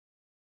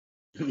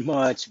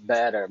Much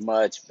better,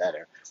 much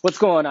better. What's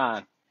going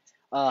on?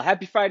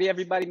 Happy Friday,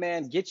 everybody,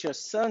 man. Get your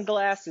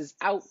sunglasses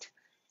out.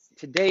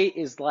 Today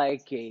is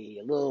like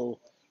a little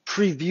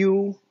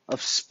preview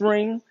of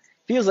spring.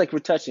 Feels like we're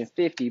touching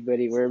 50, but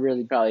we're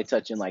really probably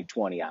touching like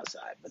 20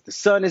 outside. But the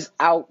sun is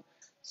out,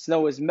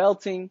 snow is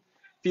melting,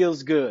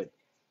 feels good.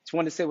 Just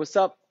wanted to say what's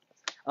up.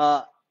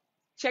 Uh,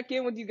 Check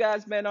in with you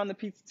guys, man, on the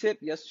pizza tip.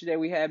 Yesterday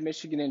we had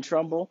Michigan and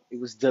Trumbull. It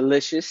was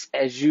delicious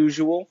as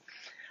usual.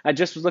 I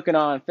just was looking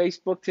on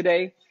Facebook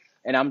today,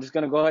 and I'm just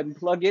gonna go ahead and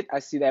plug it. I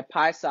see that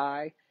Pie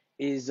Sci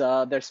is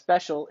their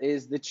special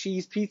is the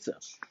cheese pizza.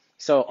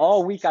 So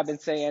all week I've been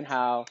saying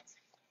how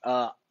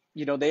uh,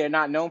 they are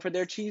not known for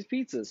their cheese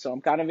pizzas. So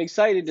I'm kind of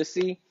excited to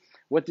see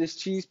what this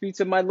cheese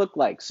pizza might look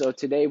like. So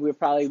today we're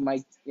probably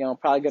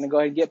gonna go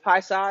ahead and get Pie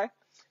Sci,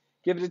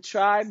 give it a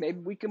try. Maybe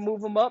we can move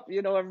them up.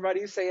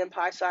 Everybody's saying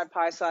Pie Sci,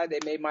 Pie Sci. They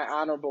made my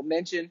honorable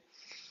mention,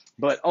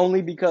 but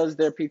only because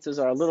their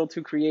pizzas are a little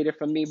too creative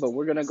for me. But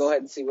we're going to go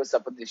ahead and see what's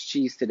up with this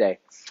cheese today.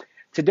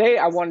 Today,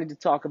 I wanted to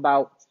talk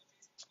about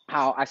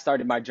how I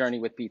started my journey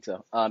with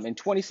pizza. In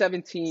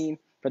 2017,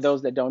 for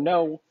those that don't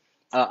know,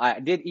 I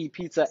did eat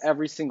pizza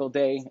every single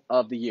day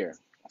of the year,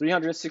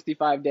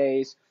 365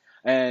 days.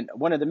 And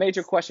one of the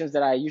major questions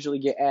that I usually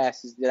get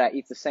asked is, did I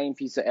eat the same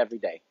pizza every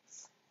day?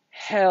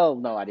 Hell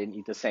no, I didn't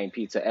eat the same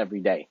pizza every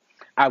day.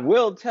 I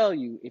will tell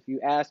you, if you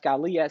ask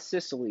Ali at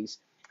Sicily's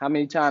how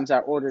many times I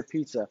ordered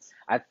pizza,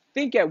 I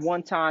think at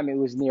one time it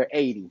was near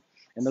 80.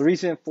 And the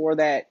reason for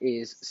that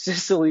is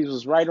Sicily's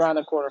was right around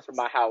the corner from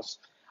my house.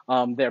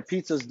 Their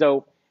pizza's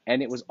dope,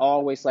 and it was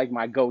always like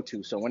my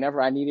go-to. So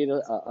whenever I needed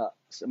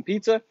some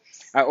pizza,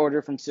 I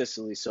ordered from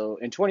Sicily. So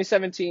in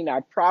 2017,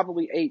 I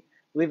probably ate,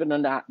 believe it or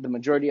not, the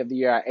majority of the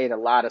year I ate a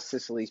lot of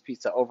Sicily's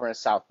pizza over in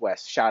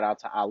Southwest. Shout out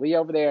to Ali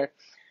over there.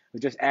 We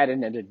just added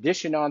an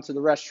addition onto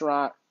the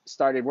restaurant,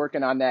 started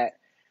working on that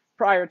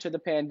prior to the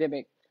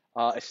pandemic.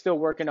 Is still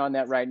working on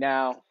that right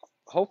now.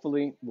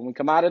 Hopefully, when we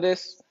come out of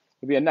this,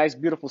 it'll be a nice,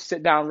 beautiful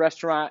sit-down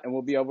restaurant, and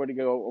we'll be able to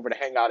go over to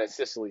hang out at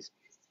Sicily's.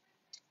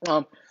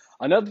 Um,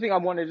 Another thing I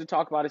wanted to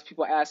talk about is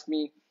people ask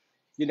me,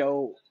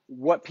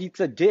 what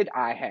pizza did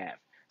I have?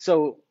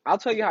 So I'll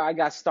tell you how I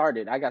got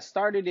started. I got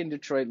started in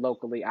Detroit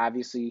locally,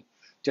 obviously,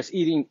 just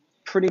eating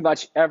pretty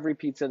much every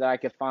pizza that I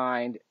could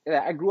find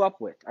that I grew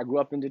up with. I grew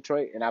up in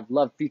Detroit and I've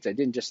loved pizza. I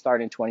didn't just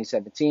start in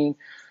 2017.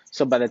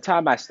 So by the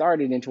time I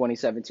started in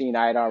 2017,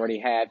 I had already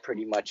had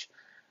pretty much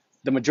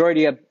the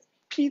majority of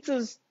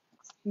pizzas.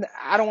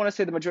 I don't want to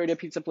say the majority of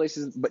pizza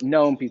places, but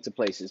known pizza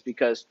places,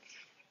 because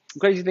the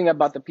crazy thing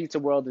about the pizza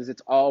world is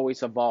it's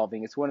always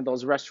evolving. It's one of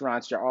those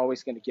restaurants you're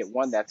always going to get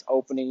one that's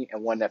opening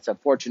and one that's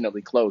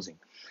unfortunately closing.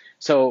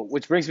 So,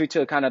 which brings me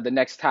to kind of the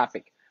next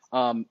topic.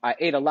 I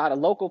ate a lot of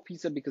local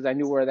pizza because I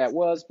knew where that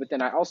was, but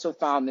then I also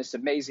found this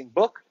amazing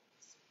book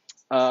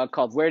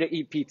called Where to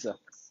Eat Pizza.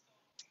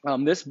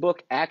 This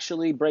book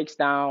actually breaks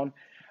down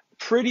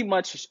pretty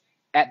much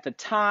at the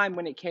time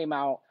when it came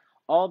out,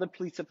 all the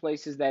pizza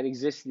places that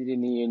existed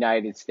in the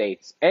United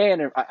States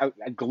and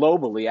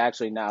globally,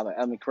 actually, now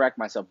let me correct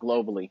myself,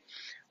 globally.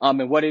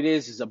 And what it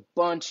is a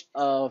bunch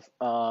of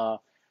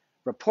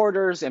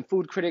reporters and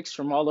food critics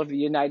from all over the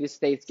United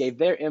States gave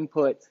their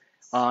input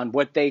on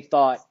what they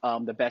thought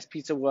the best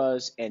pizza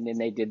was, and then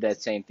they did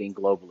that same thing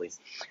globally.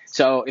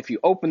 So if you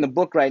open the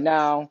book right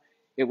now,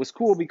 it was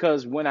cool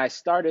because when I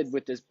started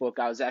with this book,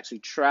 I was actually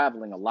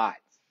traveling a lot.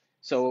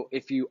 So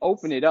if you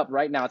open it up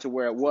right now to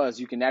where it was,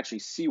 you can actually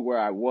see where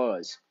I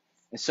was.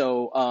 And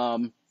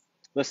so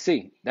let's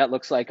see, that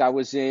looks like I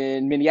was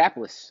in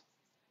Minneapolis.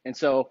 And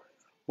so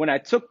when I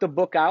took the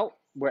book out,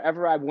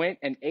 wherever I went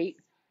and ate,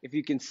 if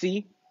you can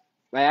see,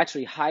 I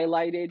actually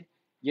highlighted,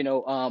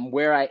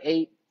 where I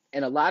ate.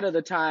 And a lot of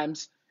the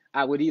times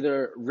I would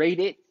either rate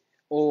it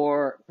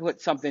or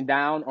put something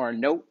down or a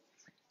note.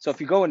 So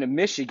if you go into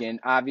Michigan,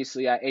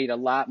 obviously I ate a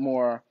lot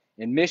more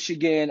in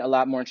Michigan, a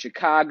lot more in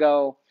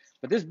Chicago.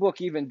 But this book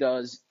even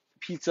does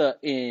pizza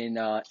in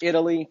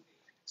Italy.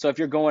 So if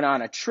you're going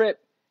on a trip,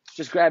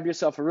 just grab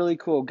yourself a really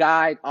cool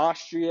guide,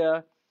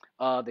 Austria,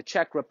 the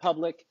Czech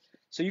Republic.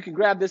 So you can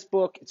grab this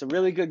book. It's a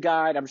really good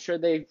guide. I'm sure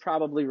they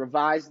probably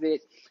revised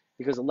it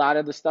because a lot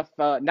of the stuff,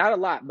 not a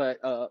lot, but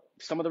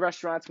some of the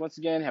restaurants, once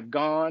again, have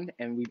gone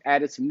and we've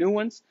added some new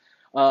ones.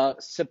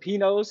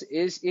 Sapino's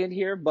is in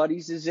here.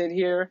 Buddy's is in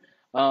here.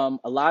 A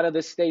lot of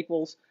the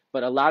staples,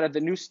 but a lot of the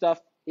new stuff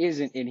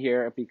isn't in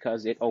here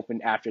because it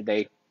opened after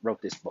they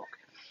wrote this book.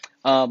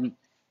 Um,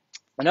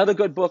 Another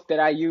good book that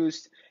I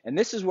used, and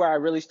this is where I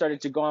really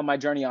started to go on my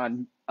journey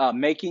on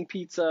making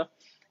pizza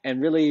and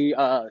really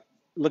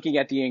looking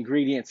at the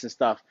ingredients and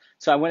stuff.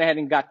 So I went ahead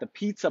and got the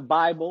Pizza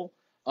Bible,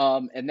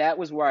 and that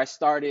was where I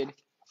started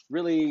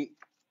really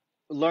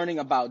learning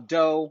about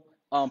dough,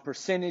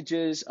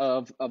 percentages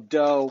of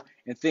dough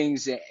and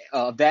things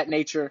of that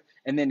nature.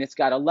 And then it's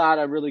got a lot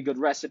of really good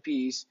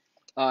recipes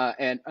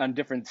and on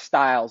different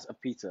styles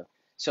of pizza.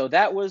 So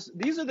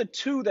these are the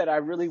two that I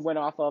really went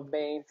off of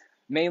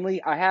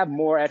mainly. I have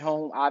more at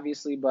home,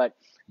 obviously, but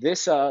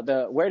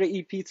the Where to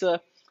Eat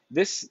Pizza,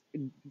 this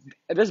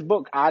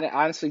book, I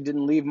honestly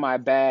didn't leave my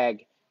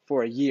bag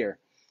for a year.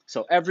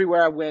 So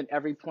everywhere I went,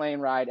 every plane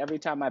ride, every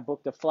time I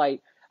booked a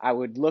flight, I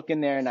would look in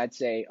there and I'd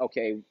say,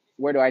 okay,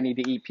 where do I need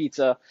to eat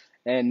pizza?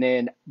 And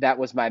then that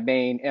was my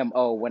main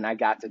MO when I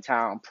got to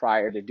town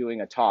prior to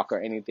doing a talk or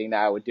anything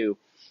that I would do,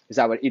 is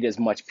I would eat as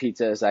much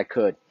pizza as I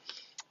could.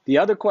 The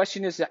other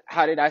question is,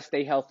 how did I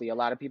stay healthy? A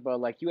lot of people are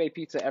like, you ate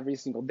pizza every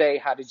single day.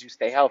 How did you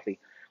stay healthy?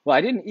 Well,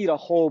 I didn't eat a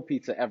whole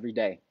pizza every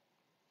day.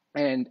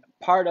 And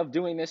part of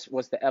doing this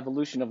was the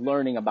evolution of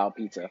learning about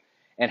pizza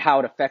and how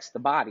it affects the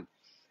body.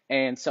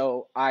 And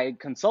so I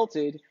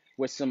consulted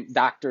with some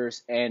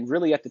doctors, and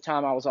really at the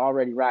time I was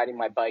already riding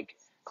my bike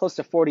close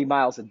to 40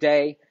 miles a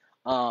day.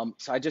 So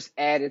I just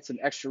added some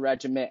extra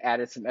regimen,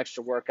 added some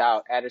extra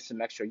workout, added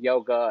some extra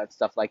yoga and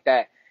stuff like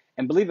that.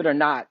 And believe it or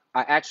not,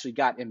 I actually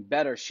got in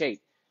better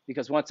shape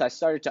because once I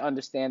started to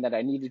understand that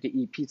I needed to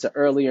eat pizza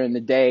earlier in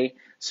the day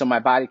so my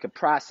body could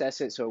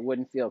process it so it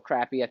wouldn't feel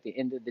crappy at the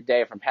end of the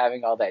day from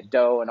having all that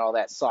dough and all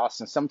that sauce.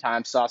 And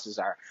sometimes sauces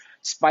are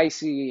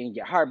spicy and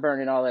get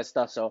heartburn and all that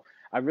stuff. So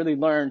I really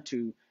learned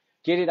to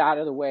get it out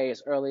of the way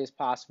as early as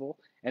possible.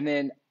 And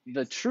then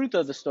the truth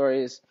of the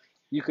story is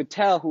you could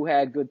tell who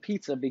had good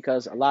pizza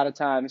because a lot of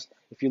times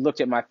if you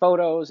looked at my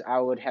photos, I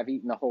would have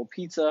eaten a whole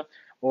pizza.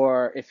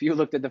 Or if you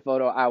looked at the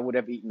photo, I would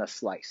have eaten a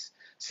slice.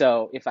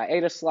 So if I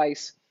ate a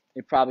slice,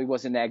 it probably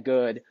wasn't that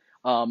good.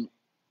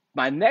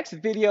 My next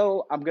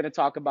video I'm going to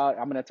talk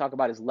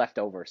about is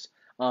leftovers.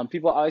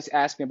 People always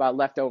ask me about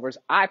leftovers.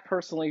 I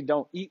personally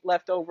don't eat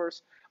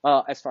leftovers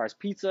as far as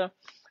pizza.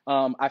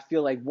 I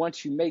feel like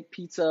once you make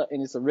pizza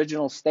in its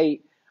original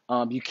state,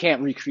 you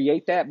can't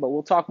recreate that, but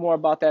we'll talk more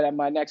about that at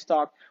my next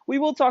talk. We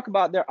will talk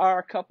about there are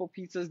a couple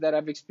pizzas that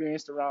I've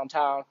experienced around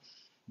town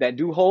that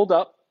do hold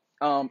up,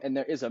 and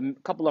there is a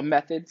couple of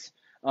methods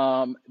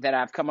that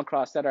I've come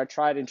across that are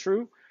tried and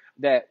true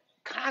that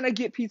kind of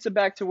get pizza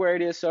back to where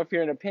it is. So if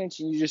you're in a pinch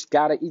and you just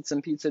got to eat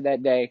some pizza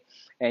that day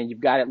and you've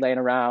got it laying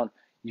around,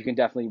 you can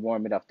definitely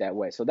warm it up that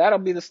way. So that'll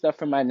be the stuff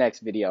for my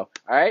next video.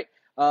 All right.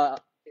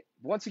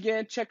 Once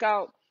again, check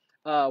out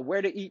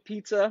Where to Eat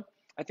Pizza.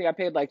 I think I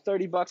paid like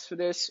 $30 for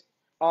this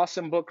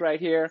awesome book right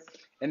here.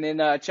 And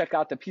then check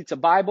out the Pizza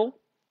Bible,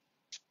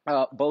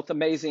 both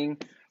amazing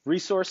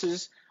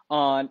resources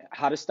on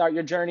how to start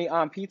your journey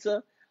on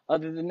pizza.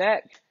 Other than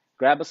that,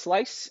 grab a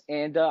slice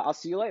and I'll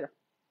see you later.